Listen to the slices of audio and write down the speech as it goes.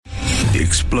The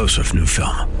explosive new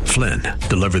film, Flynn,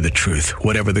 deliver the truth,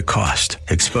 whatever the cost,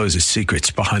 exposes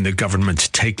secrets behind the government's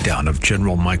takedown of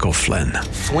General Michael Flynn.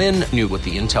 Flynn knew what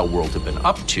the intel world had been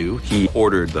up to. He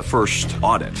ordered the first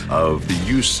audit of the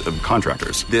use of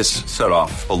contractors. This set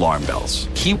off alarm bells.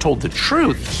 He told the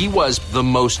truth. He was the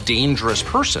most dangerous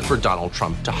person for Donald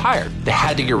Trump to hire. They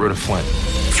had to get rid of Flynn.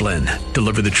 Flynn,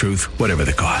 deliver the truth, whatever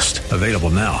the cost. Available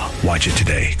now. Watch it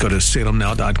today. Go to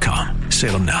salemnow.com.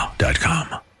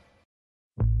 salemnow.com.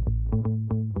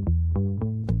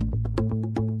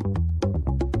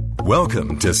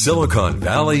 Welcome to Silicon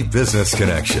Valley Business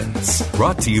Connections,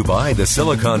 brought to you by the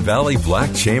Silicon Valley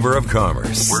Black Chamber of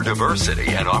Commerce, where diversity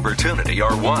and opportunity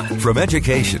are one. From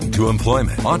education to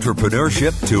employment,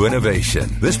 entrepreneurship to innovation,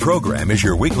 this program is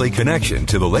your weekly connection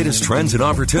to the latest trends and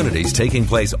opportunities taking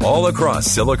place all across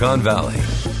Silicon Valley.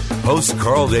 Host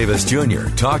Carl Davis Jr.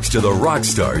 talks to the rock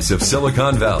stars of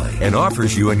Silicon Valley and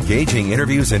offers you engaging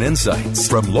interviews and insights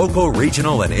from local,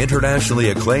 regional, and internationally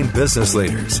acclaimed business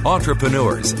leaders,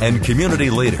 entrepreneurs, and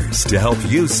community leaders to help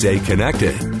you stay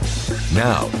connected.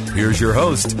 Now, here's your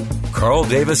host, Carl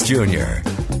Davis Jr.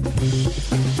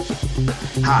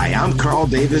 Hi, I'm Carl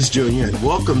Davis Jr., and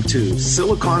welcome to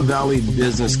Silicon Valley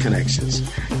Business Connections.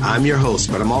 I'm your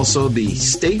host, but I'm also the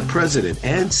state president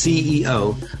and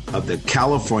CEO of the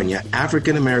California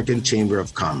African American Chamber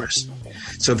of Commerce.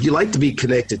 So if you'd like to be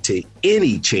connected to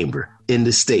any chamber in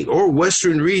the state or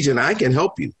Western region, I can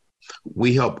help you.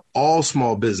 We help all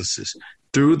small businesses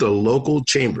through the local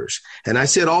chambers. And I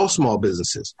said all small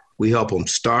businesses. We help them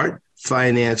start,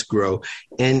 finance, grow,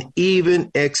 and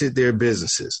even exit their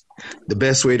businesses. The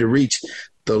best way to reach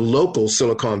the local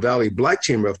Silicon Valley Black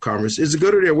Chamber of Commerce is to go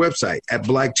to their website at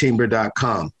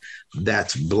blackchamber.com.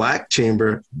 That's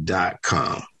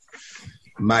blackchamber.com.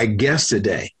 My guest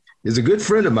today is a good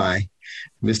friend of mine,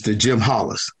 Mr. Jim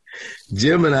Hollis.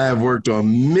 Jim and I have worked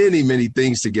on many, many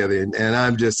things together, and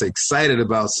I'm just excited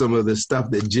about some of the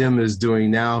stuff that Jim is doing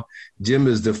now. Jim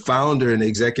is the founder and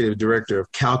executive director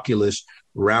of Calculus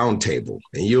Roundtable,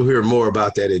 and you'll hear more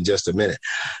about that in just a minute.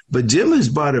 But Jim has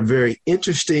brought a very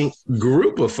interesting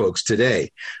group of folks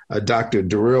today. Dr.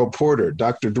 Darrell Porter.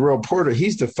 Dr. Darrell Porter,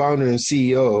 he's the founder and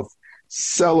CEO of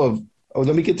Cell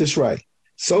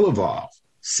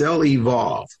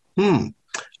Evolve.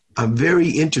 I'm very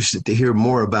interested to hear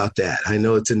more about that. I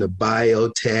know it's in the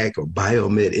biotech or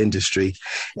biomed industry.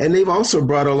 And they've also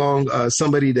brought along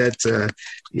somebody that,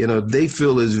 they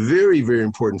feel is very, very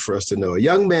important for us to know. A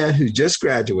young man who just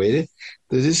graduated.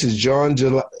 This is John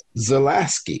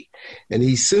Zaleski, and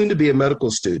he's soon to be a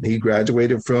medical student. He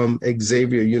graduated from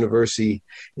Xavier University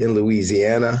in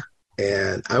Louisiana.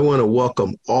 And I want to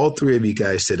welcome all three of you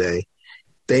guys today.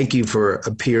 Thank you for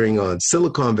appearing on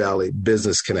Silicon Valley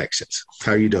Business Connections.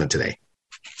 How are you doing today?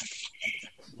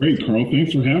 Great, Carl.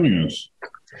 Thanks for having us.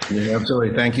 Yeah,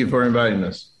 absolutely. Thank you for inviting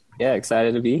us. Yeah,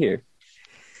 excited to be here.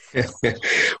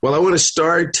 Well, I want to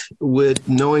start with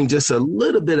knowing just a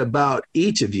little bit about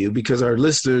each of you, because our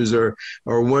listeners are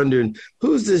wondering,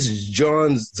 who's this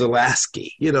John Zaleski?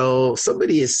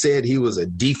 Somebody has said he was a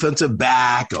defensive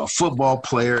back or a football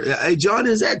player. Hey, John,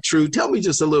 is that true? Tell me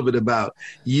just a little bit about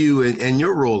you and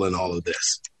your role in all of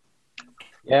this.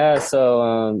 Yeah,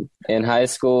 so in high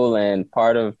school and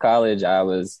part of college, I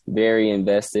was very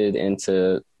invested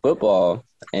into football,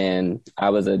 and I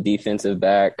was a defensive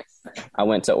back. I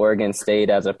went to Oregon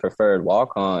State as a preferred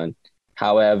walk-on.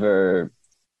 However,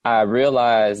 I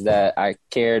realized that I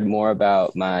cared more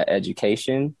about my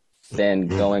education than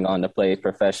going on to play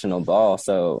professional ball.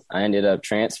 So I ended up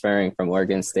transferring from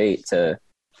Oregon State to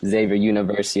Xavier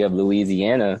University of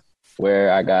Louisiana,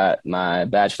 where I got my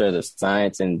Bachelor of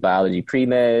Science in Biology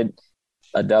Pre-Med,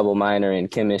 a double minor in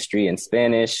Chemistry and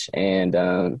Spanish, and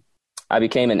I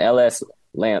became an LS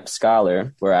Lamp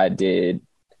Scholar, where I did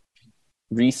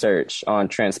research on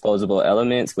transposable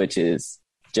elements, which is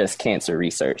just cancer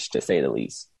research, to say the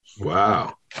least.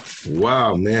 Wow,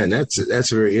 man,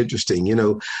 that's very interesting.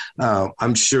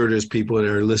 I'm sure there's people that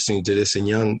are listening to this, and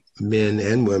young men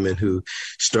and women who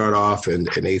start off and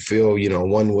they feel,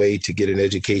 one way to get an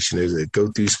education is to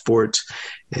go through sports.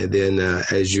 And then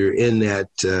as you're in that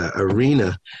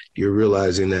arena, you're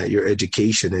realizing that your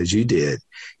education, as you did,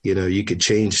 you could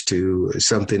change to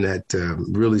something that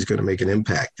really is going to make an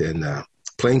impact. And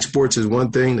playing sports is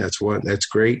one thing. That's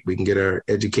great. We can get our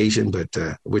education, but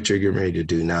what you're getting ready to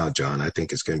do now, John, I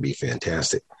think it's going to be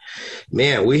fantastic.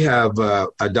 Man, we have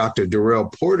a Dr. Darrell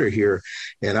Porter here,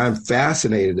 and I'm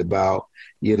fascinated about,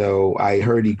 I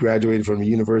heard he graduated from the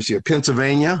University of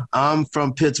Pennsylvania. I'm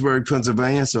from Pittsburgh,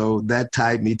 Pennsylvania, so that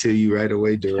tied me to you right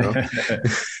away, Darrell.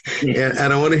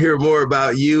 and I want to hear more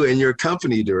about you and your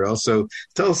company, Darrell. So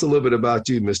tell us a little bit about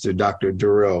you, Mr. Dr.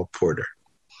 Darrell Porter.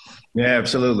 Yeah,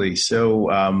 absolutely. So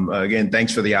again,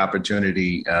 thanks for the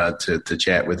opportunity to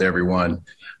chat with everyone.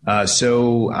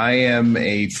 So I am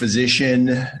a physician,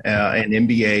 an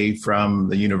MBA from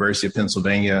the University of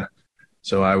Pennsylvania.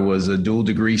 So I was a dual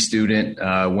degree student,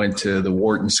 went to the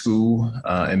Wharton School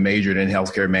and majored in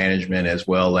healthcare management, as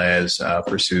well as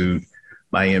pursued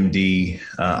my MD.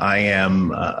 I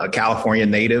am a California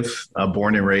native,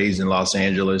 born and raised in Los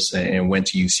Angeles, and went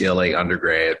to UCLA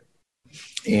undergrad.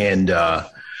 And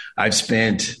I've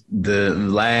spent the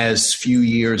last few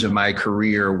years of my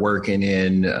career working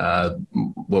in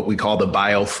what we call the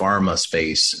biopharma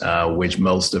space, which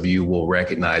most of you will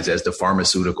recognize as the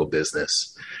pharmaceutical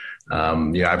business.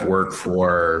 I've worked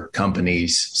for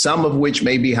companies, some of which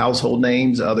may be household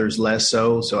names, others less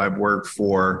so. So I've worked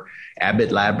for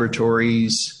Abbott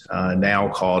Laboratories, now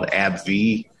called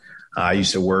AbbVie. I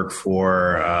used to work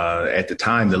for, at the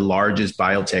time, the largest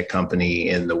biotech company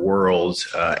in the world,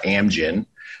 Amgen,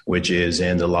 which is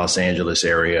in the Los Angeles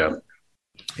area.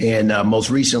 And most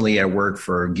recently, I worked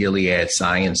for Gilead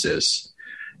Sciences.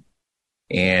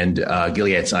 And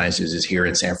Gilead Sciences is here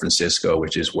in San Francisco,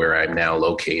 which is where I'm now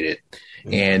located.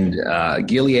 And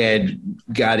Gilead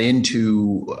got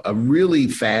into a really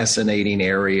fascinating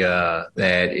area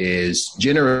that is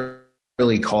generally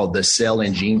called the cell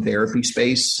and gene therapy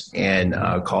space, and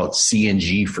called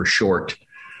CNG for short.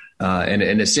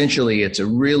 And essentially, it's a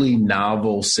really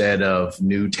novel set of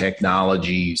new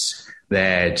technologies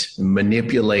that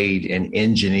manipulate and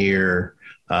engineer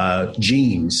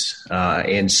genes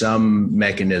in some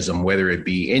mechanism, whether it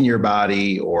be in your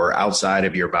body or outside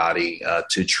of your body,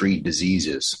 to treat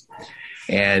diseases.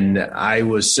 And I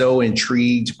was so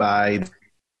intrigued by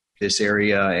this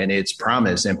area and its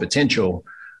promise and potential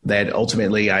that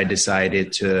ultimately I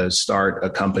decided to start a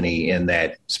company in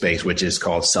that space, which is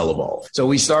called CellEvolve. So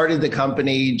we started the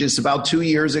company just about 2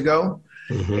 years ago.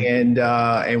 Mm-hmm.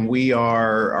 And we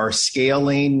are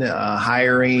scaling,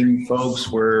 hiring folks.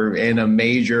 We're in a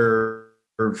major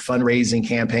fundraising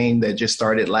campaign that just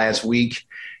started last week.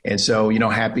 And so,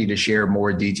 happy to share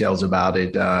more details about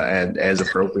it as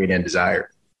appropriate and desired.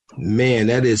 Man,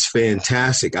 that is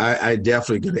fantastic. I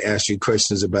definitely going to ask you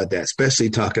questions about that, especially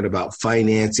talking about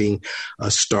financing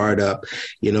a startup.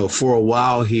 For a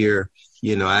while here,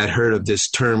 I had heard of this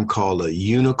term called a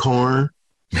unicorn.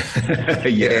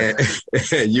 Yeah.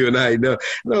 And you and I know.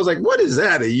 And I was like, what is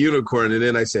that, a unicorn? And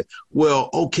then I said, well,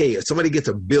 okay, if somebody gets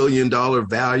 $1 billion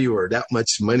value or that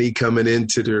much money coming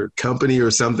into their company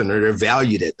or something, or they're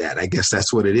valued at that, I guess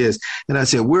that's what it is. And I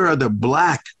said, where are the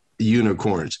black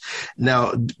unicorns?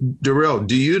 Now, Darrell,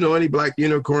 do you know any black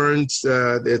unicorns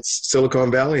that's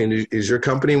Silicon Valley? And is your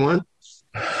company one?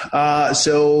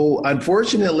 So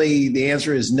unfortunately, the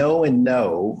answer is no and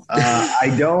no.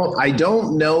 I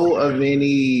don't know of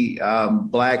any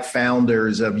black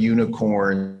founders of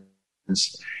unicorns,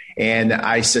 and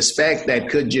I suspect that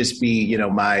could just be,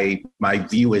 my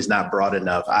view is not broad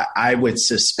enough. I would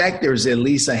suspect there's at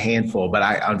least a handful, but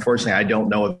unfortunately I don't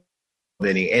know of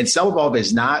any. And CellEvolve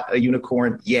is not a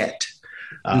unicorn yet.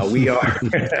 We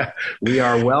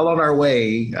are well on our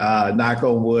way, knock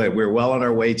on wood. We're well on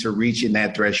our way to reaching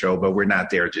that threshold, but we're not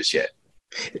there just yet.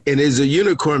 And is a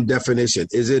unicorn definition,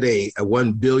 is it a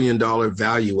 $1 billion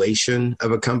valuation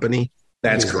of a company?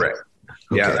 That's correct.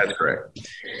 Okay. Yeah, that's correct.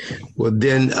 Well,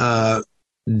 then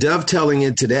dovetailing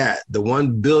into that, the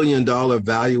 $1 billion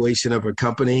valuation of a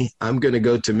company, I'm going to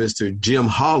go to Mr. Jim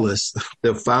Hollis,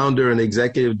 the founder and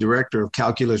executive director of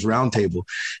Calculus Roundtable.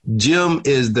 Jim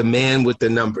is the man with the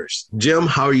numbers. Jim,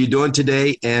 how are you doing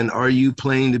today? And are you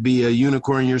planning to be a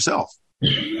unicorn yourself?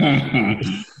 I'm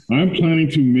planning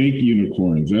to make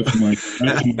unicorns. That's my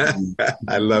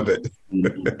I love it.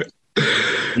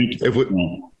 Thank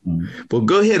you. Well,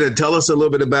 go ahead and tell us a little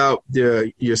bit about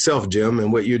yourself, Jim,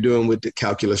 and what you're doing with the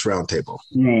Calculus Roundtable.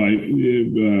 Well,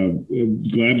 I'm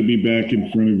glad to be back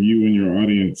in front of you and your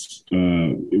audience.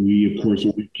 We, of course,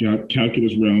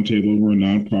 Calculus Roundtable, we're a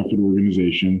nonprofit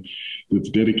organization that's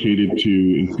dedicated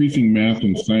to increasing math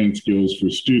and science skills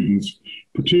for students,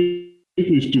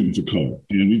 particularly students of color.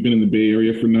 And we've been in the Bay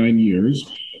Area for 9 years.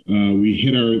 We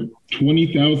hit our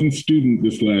 20,000 student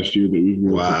this last year that we've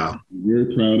worked with. Wow. We're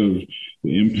very proud of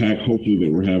the impact, hopefully,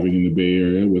 that we're having in the Bay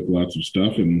Area with lots of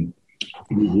stuff. And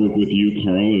We've worked with you,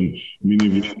 Carl, and many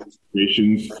of your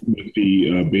organizations with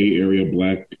the Bay Area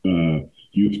Black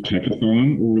Youth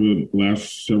Techathon over the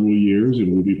last several years,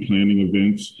 and we'll be planning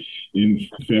events in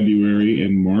February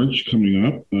and March coming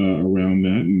up around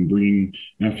that, and bringing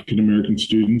African-American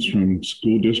students from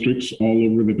school districts all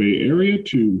over the Bay Area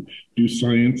to do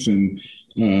science and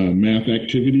math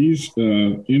activities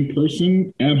in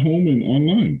person, at home, and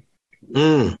online.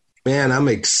 Man, I'm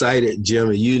excited,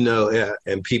 Jim. You know,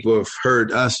 and people have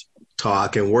heard us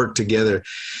talk and work together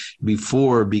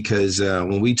before, because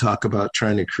when we talk about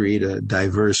trying to create a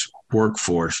diverse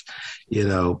workforce, you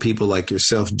know, people like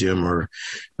yourself, Jim, are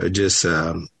just,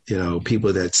 you know,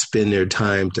 people that spend their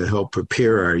time to help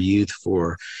prepare our youth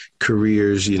for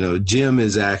careers. You know, Jim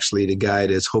is actually the guy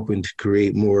that's hoping to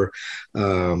create more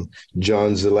John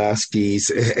Zalaski's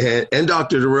and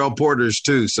Dr. Darrell Porter's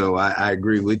too. So I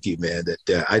agree with you, man,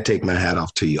 that I take my hat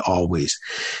off to you always.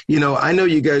 You know, I know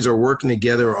you guys are working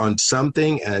together on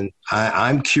something, and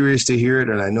I'm curious to hear it,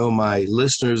 and I know my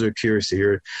listeners are curious to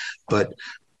hear it, but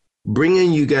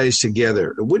bringing you guys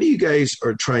together, what do you guys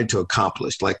are trying to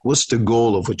accomplish? Like, what's the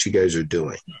goal of what you guys are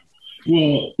doing?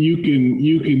 Well, you can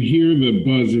hear the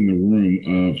buzz in the room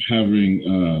of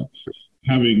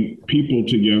having people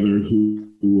together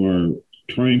who are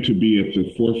trying to be at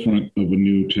the forefront of a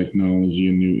new technology,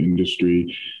 a new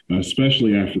industry,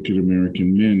 especially African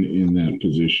American men in that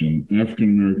position, African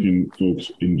American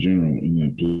folks in general in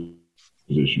that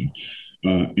position,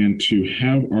 and to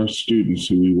have our students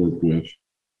who we work with.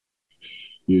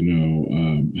 You know,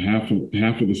 half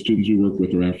of the students we work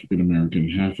with are African American,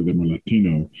 half of them are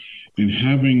Latino, and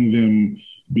having them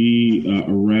be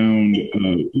around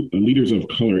leaders of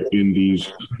color in these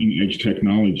cutting-edge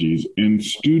technologies and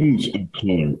students of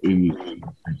color in these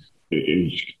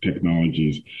cutting-edge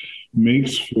technologies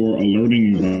makes for a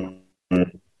learning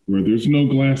environment where there's no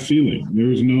glass ceiling,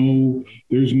 there's no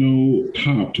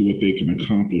top to what they can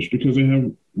accomplish, because they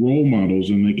have role models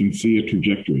and they can see a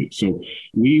trajectory. So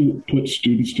we put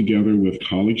students together with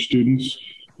college students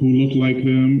who look like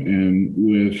them, and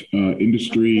with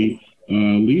industry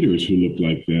leaders who look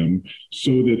like them,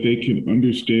 so that they can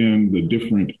understand the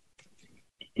different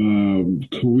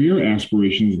career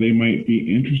aspirations they might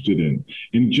be interested in.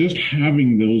 And just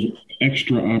having those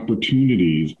extra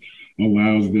opportunities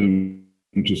allows them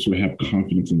to sort of have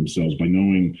confidence in themselves by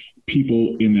knowing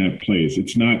people in that place.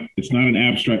 It's not an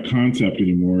abstract concept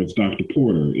anymore. It's Dr.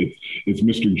 Porter. It's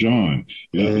Mr. John.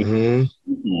 People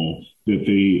that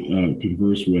they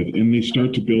converse with, and they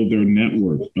start to build their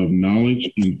network of knowledge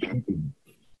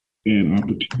and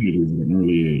opportunity at an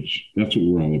early age. That's what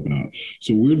we're all about.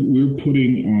 So we're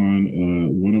putting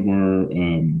on one of our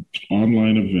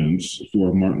online events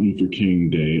for Martin Luther King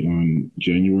Day on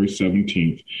January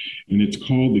 17th, and it's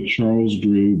called the Charles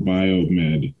Drew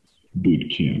Biomed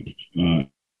Boot Camp. And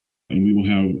we will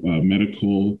have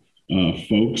medical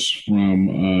folks from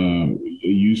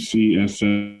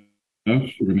UCSF.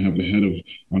 We're going to have the head of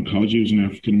oncology, who's an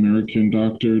African-American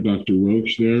doctor. Dr.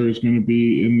 Roach there is going to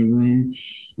be in the room.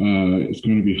 It's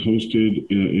going to be hosted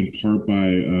in part by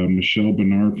Michelle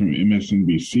Bernard from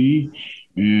MSNBC,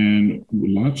 and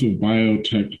lots of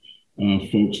biotech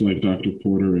folks like Dr.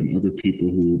 Porter and other people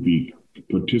who will be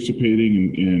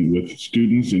participating and with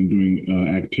students and doing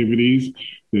activities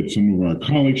that some of our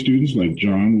college students like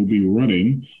John will be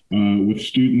running with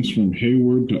students from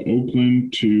Hayward to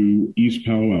Oakland to East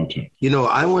Palo Alto. You know,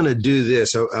 I want to do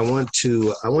this. I want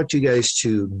you guys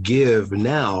to give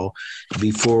now,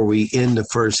 before we end the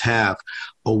first half,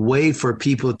 a way for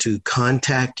people to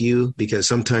contact you, because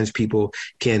sometimes people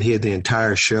can't hear the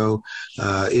entire show.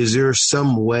 Is there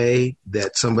some way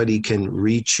that somebody can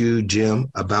reach you,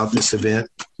 Jim, about this event?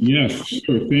 Yes,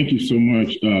 sure. Thank you so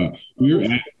much. We're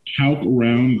at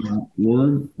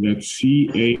calcaround.org. That's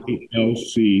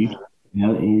CALCROUND.org.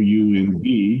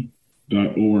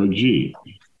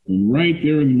 And right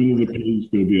there in the middle of the page,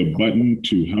 there'll be a button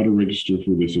to how to register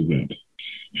for this event.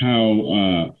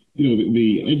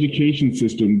 The education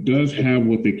system does have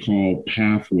what they call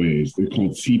pathways. They're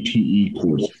called CTE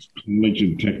courses, college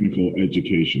and technical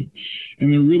education.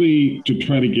 And they're really to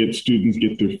try to get students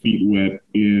get their feet wet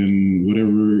in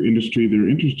whatever industry they're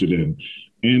interested in,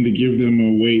 and to give them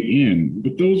a way in.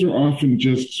 But those are often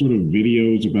just sort of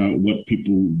videos about what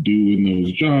people do in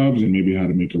those jobs and maybe how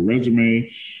to make a resume.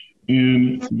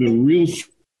 And the real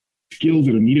skills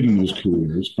that are needed in those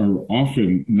careers are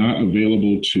often not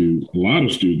available to a lot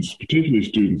of students, particularly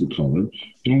students of color,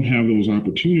 don't have those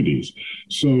opportunities.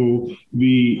 So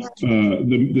the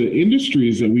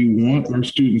industries that we want our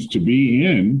students to be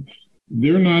in,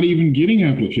 they're not even getting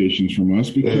applications from us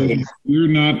because we're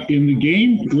not in the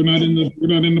game. We're not in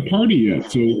the party yet.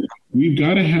 So we've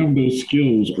got to have those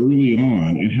skills early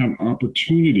on and have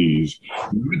opportunities,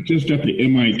 not just at the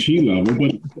MIT level,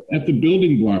 but at the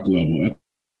building block level,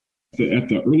 at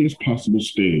the earliest possible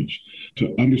stage,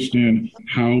 to understand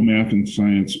how math and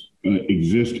science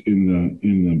exist in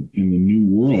the new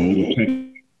world of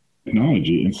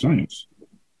technology and science.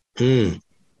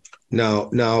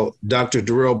 Now, Dr.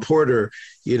 Darrell Porter,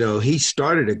 he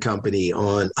started a company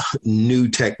on new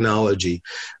technology.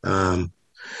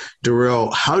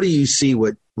 Darrell, how do you see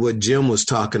what Jim was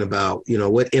talking about?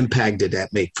 What impact did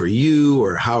that make for you,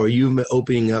 or how are you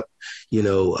opening up,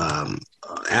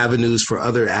 avenues for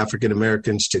other African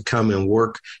Americans to come and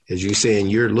work? As you're saying,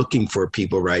 you're looking for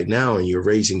people right now and you're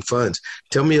raising funds.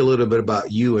 Tell me a little bit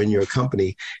about you and your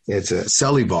company. It's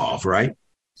CellEvolve, right?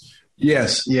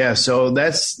 Yes. Yeah. So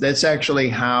that's actually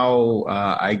how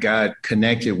I got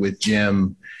connected with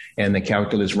Jim and the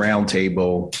Calculus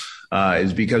Roundtable,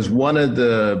 is because one of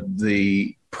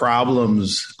the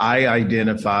problems we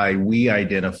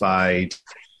identified,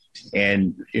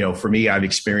 and, for me, I've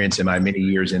experienced in my many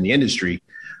years in the industry,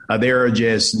 there are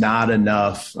just not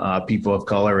enough people of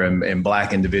color and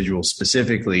Black individuals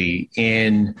specifically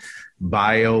in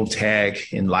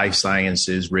biotech and life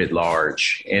sciences writ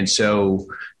large. And so,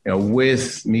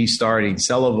 with me starting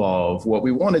CellEvolve, what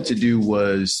we wanted to do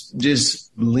was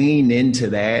just lean into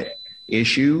that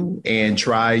issue and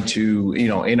try to,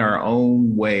 in our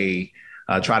own way,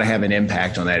 try to have an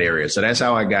impact on that area. So that's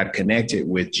how I got connected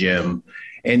with Jim.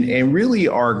 And really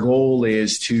our goal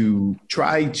is to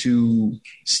try to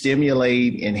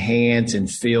stimulate, enhance, and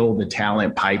fill the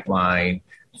talent pipeline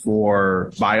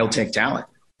for biotech talent.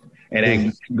 And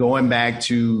then going back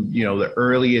to, the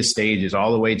earliest stages,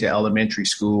 all the way to elementary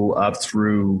school up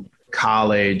through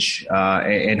college,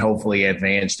 and hopefully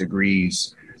advanced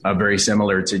degrees, very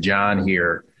similar to John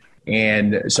here.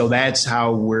 And so that's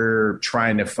how we're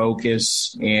trying to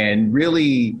focus and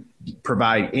really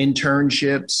provide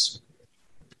internships,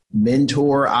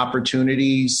 mentor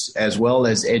opportunities, as well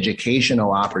as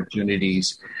educational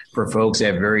opportunities for folks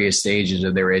at various stages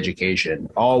of their education,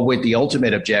 all with the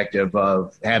ultimate objective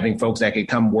of having folks that can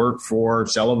come work for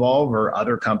CellEvolve or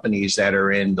other companies that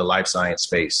are in the life science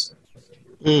space.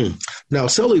 Now,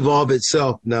 CellEvolve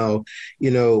itself,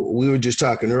 we were just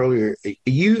talking earlier,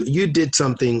 you did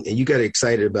something and you got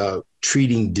excited about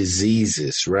treating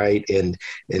diseases, right? And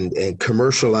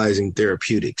commercializing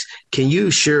therapeutics. Can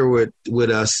you share with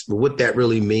us what that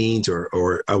really means,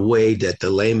 or a way that the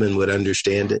layman would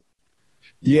understand it?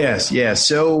 Yes.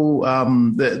 So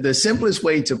the simplest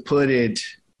way to put it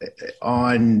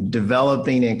on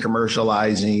developing and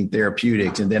commercializing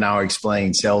therapeutics, and then I'll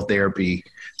explain cell therapy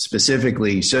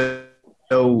specifically. So,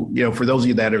 for those of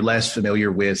you that are less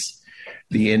familiar with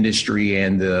the industry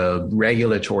and the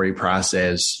regulatory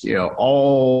process,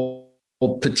 all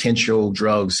potential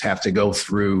drugs have to go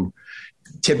through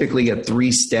typically a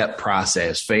 3-step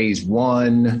process: phase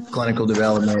 1, clinical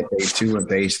development, phase 2, and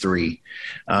phase 3.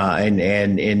 And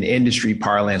in industry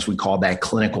parlance, we call that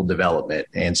clinical development.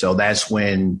 And so that's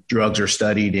when drugs are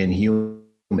studied in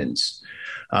humans.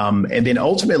 And then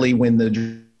ultimately, when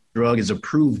the drug is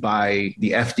approved by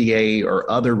the FDA or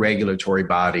other regulatory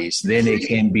bodies, then it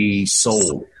can be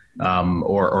sold.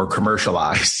 Or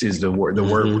commercialized is the word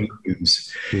we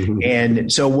use.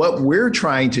 And so what we're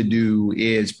trying to do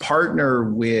is partner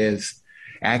with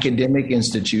academic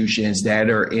institutions that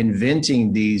are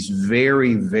inventing these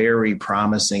very, very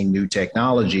promising new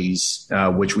technologies,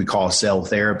 which we call cell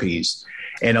therapies,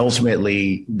 and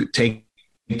ultimately take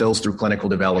those through clinical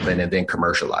development and then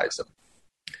commercialize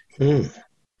them.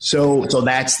 So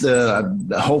that's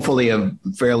hopefully a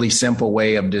fairly simple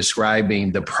way of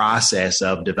describing the process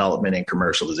of development and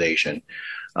commercialization.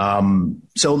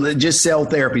 So just cell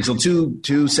therapy. So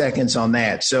two seconds on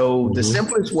that. So the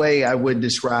simplest way I would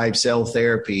describe cell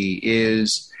therapy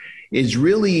is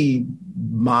really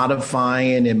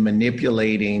modifying and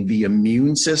manipulating the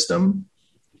immune system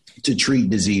to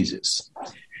treat diseases.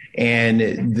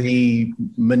 And the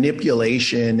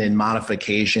manipulation and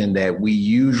modification that we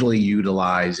usually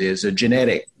utilize is a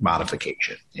genetic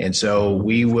modification. And so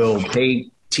we will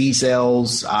take T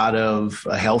cells out of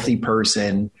a healthy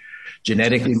person,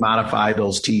 genetically modify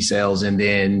those T cells, and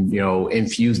then,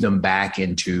 infuse them back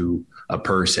into a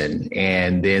person.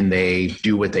 And then they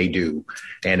do what they do.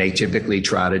 And they typically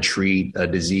try to treat a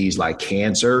disease like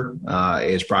cancer,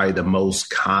 is probably the most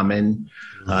common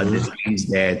disease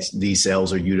that these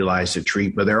cells are utilized to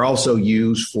treat, but they're also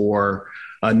used for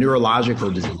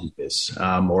neurological diseases,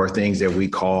 or things that we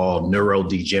call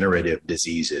neurodegenerative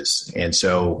diseases. And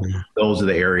so those are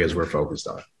the areas we're focused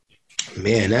on.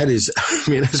 Man,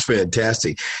 that's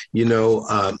fantastic.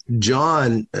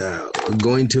 John,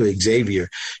 going to Xavier,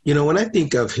 when I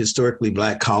think of historically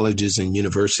Black colleges and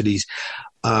universities,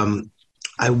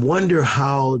 I wonder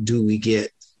how do we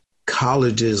get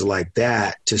colleges like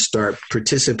that to start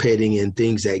participating in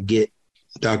things that get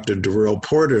Dr. Darrell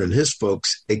Porter and his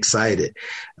folks excited.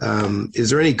 Is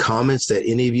there any comments that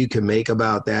any of you can make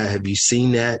about that? Have you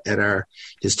seen that at our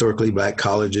historically Black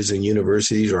colleges and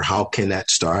universities, or how can that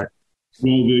start?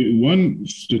 Well, the one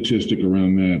statistic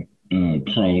around that,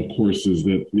 Carl, of course, is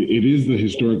that it is the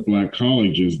historic Black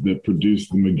colleges that produce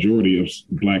the majority of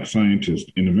Black scientists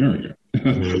in America.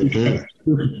 Mm-hmm.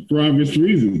 for obvious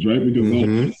reasons, right? Because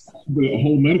the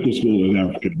whole medical school is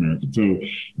African American. So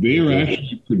they are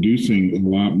actually producing a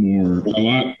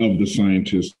lot of the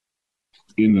scientists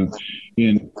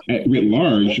writ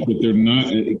large, but they're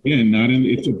not in,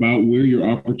 it's about where your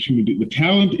opportunity, the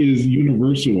talent is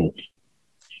universal.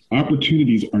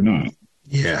 Opportunities are not.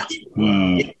 Yeah.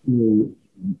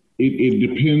 It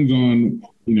depends on,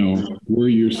 where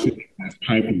you're sitting in that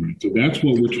pipeline. So that's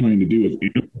what we're trying to do, is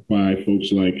amplify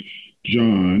folks like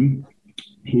John,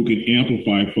 who can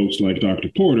amplify folks like Dr.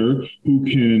 Porter, who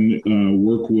can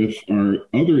work with our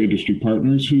other industry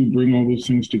partners who bring all those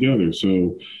things together.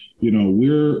 So,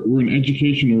 we're an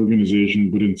education organization,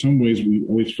 but in some ways we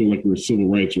always feel like we're a civil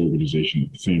rights organization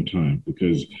at the same time,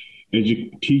 because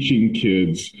teaching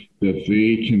kids that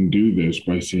they can do this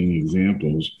by seeing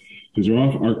examples, because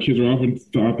our kids are often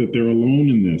thought that they're alone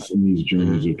in these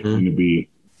journeys of trying to be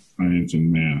science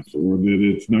and math, or that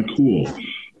it's not cool.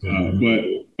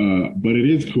 But it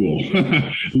is cool.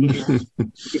 Look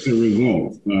at the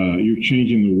results. You're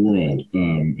changing the world,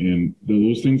 and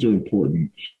those things are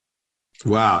important.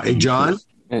 Wow. Hey, John.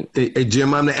 Hey,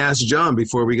 Jim, I'm going to ask John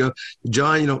before we go.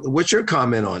 John, what's your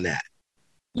comment on that?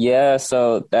 Yeah,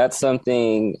 so that's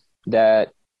something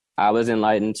that I was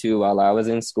enlightened to while I was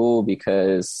in school,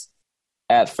 because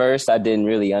at first I didn't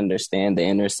really understand the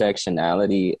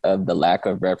intersectionality of the lack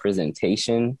of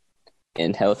representation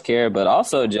in healthcare, but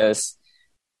also just,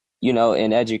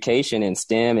 in education, in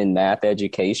STEM and math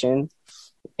education.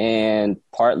 And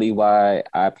partly why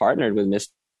I partnered with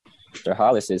Mr.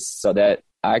 Hollis is so that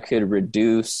I could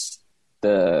reduce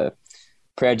the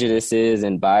prejudices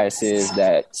and biases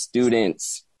that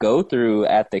students go through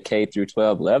at the K through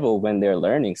 12 level when they're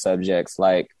learning subjects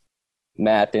like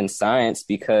math and science,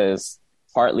 because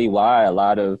partly why a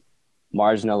lot of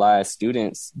marginalized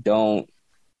students don't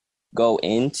go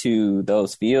into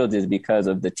those fields is because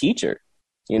of the teacher.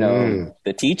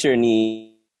 The teacher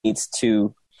needs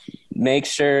to make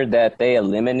sure that they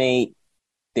eliminate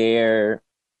their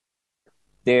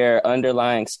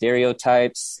underlying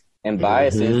stereotypes and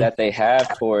biases that they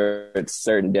have towards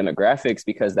certain demographics,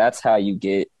 because that's how you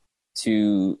get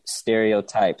to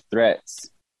stereotype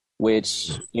threats,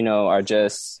 which, are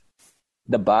just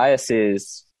the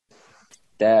biases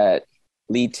that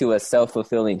lead to a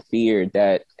self-fulfilling fear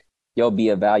that you'll be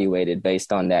evaluated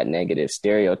based on that negative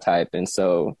stereotype. And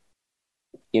so,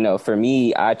 for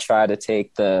me, I try to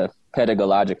take the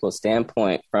pedagogical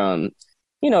standpoint from,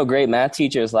 great math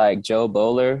teachers like Jo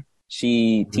Boaler.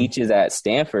 She teaches at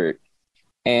Stanford,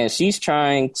 and she's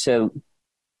trying to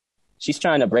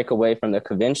break away from the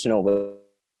conventional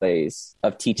ways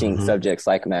of teaching subjects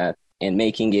like math and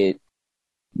making it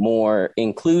more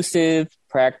inclusive,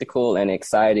 practical, and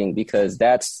exciting, because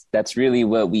that's really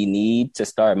what we need to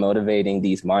start motivating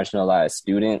these marginalized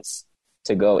students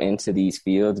to go into these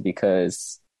fields,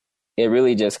 because it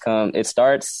really it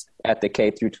starts at the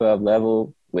K through 12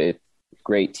 level with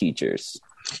great teachers.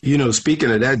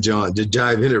 Speaking of that, John, to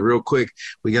dive in it real quick,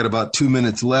 we got about 2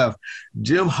 minutes left.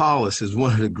 Jim Hollis is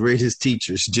one of the greatest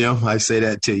teachers. Jim, I say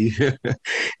that to you.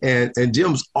 and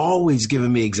Jim's always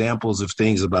given me examples of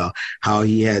things about how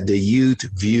he had the youth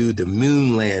view the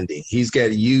moon landing. He's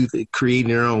got youth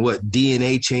creating their own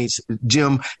DNA change.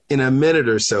 Jim, in a minute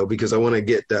or so, because I want to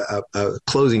get a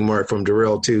closing mark from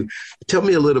Darrell too, tell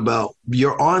me a little about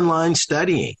your online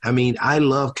studying. I mean, I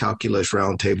love Calculus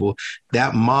Roundtable.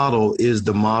 That model is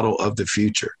the model of the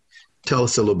future. Tell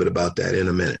us a little bit about that in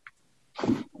a minute.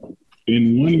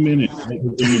 In 1 minute, what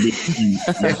we're going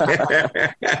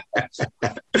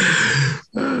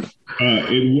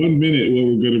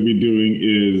to be doing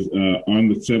is on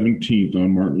the 17th,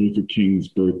 on Martin Luther King's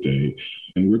birthday,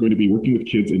 and we're going to be working with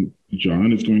kids, and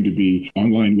John is going to be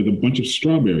online with a bunch of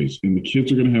strawberries, and the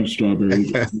kids are going to have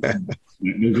strawberries. They're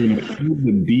going to pull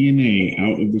the DNA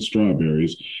out of the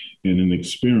strawberries in an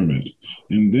experiment.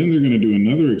 And then they're going to do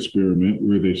another experiment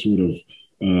where they sort of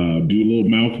do a little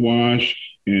mouthwash,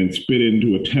 and spit it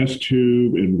into a test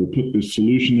tube, and we'll put this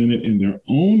solution in it, and their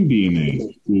own DNA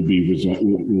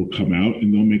will come out,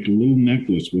 and they'll make a little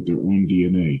necklace with their own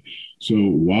DNA. So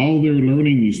while they're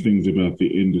learning these things about the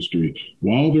industry,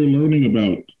 while they're learning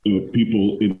about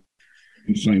people in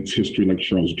science history like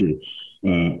Charles Drew,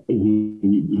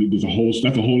 that's a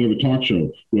whole other talk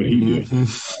show what he did.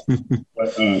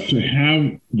 But to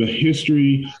have the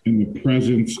history and the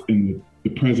presence and the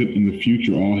present and the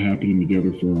future all happening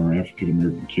together for our African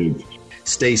American kids.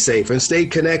 Stay safe and stay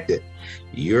connected.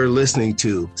 You're listening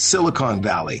to Silicon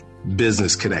Valley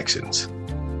Business Connections.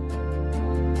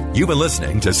 You've been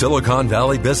listening to Silicon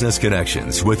Valley Business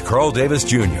Connections with Carl Davis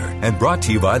Jr. and brought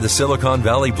to you by the Silicon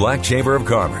Valley Black Chamber of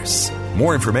Commerce.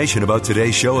 More information about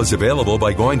today's show is available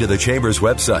by going to the Chamber's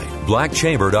website,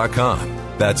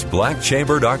 blackchamber.com. That's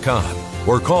blackchamber.com.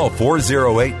 Or call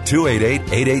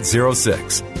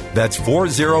 408-288-8806. That's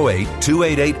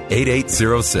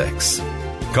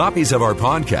 408-288-8806. Copies of our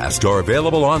podcast are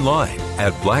available online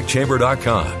at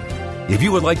blackchamber.com. If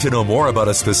you would like to know more about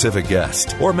a specific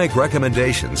guest or make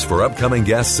recommendations for upcoming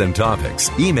guests and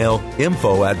topics, email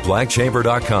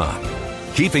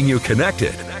info@blackchamber.com. Keeping you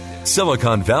connected.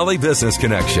 Silicon Valley Business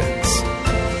Connections.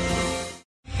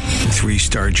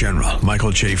 3-star General Michael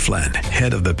J. Flynn,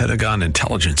 head of the Pentagon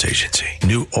Intelligence Agency,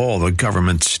 knew all the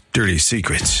government's dirty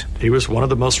secrets. He was one of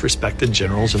the most respected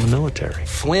generals in the military.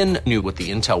 Flynn knew what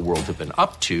the intel world had been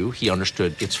up to. He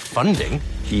understood its funding.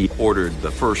 He ordered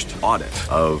the first audit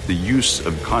of the use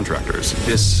of contractors.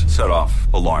 This set off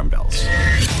alarm bells.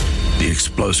 The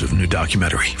explosive new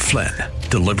documentary, Flynn,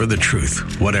 Deliver the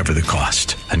Truth, Whatever the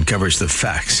Cost, uncovers the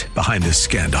facts behind this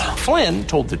scandal. Flynn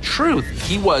told the truth.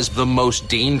 He was the most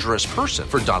dangerous person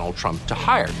for Donald Trump to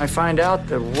hire. I find out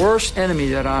the worst enemy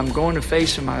that I'm going to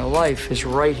face in my life is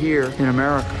right here in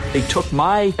America. They took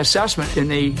my assessment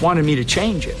and they wanted me to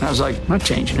change it. And I was like, I'm not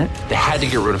changing it. They had to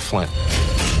get rid of Flynn.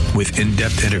 With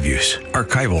in-depth interviews,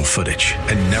 archival footage,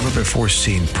 and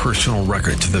never-before-seen personal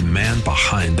records of the man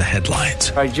behind the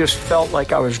headlines. I just felt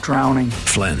like I was drowning.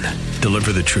 Flynn,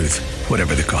 Deliver the Truth,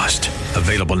 Whatever the Cost.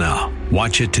 Available now.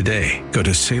 Watch it today. Go to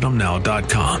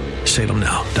salemnow.com.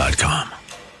 salemnow.com.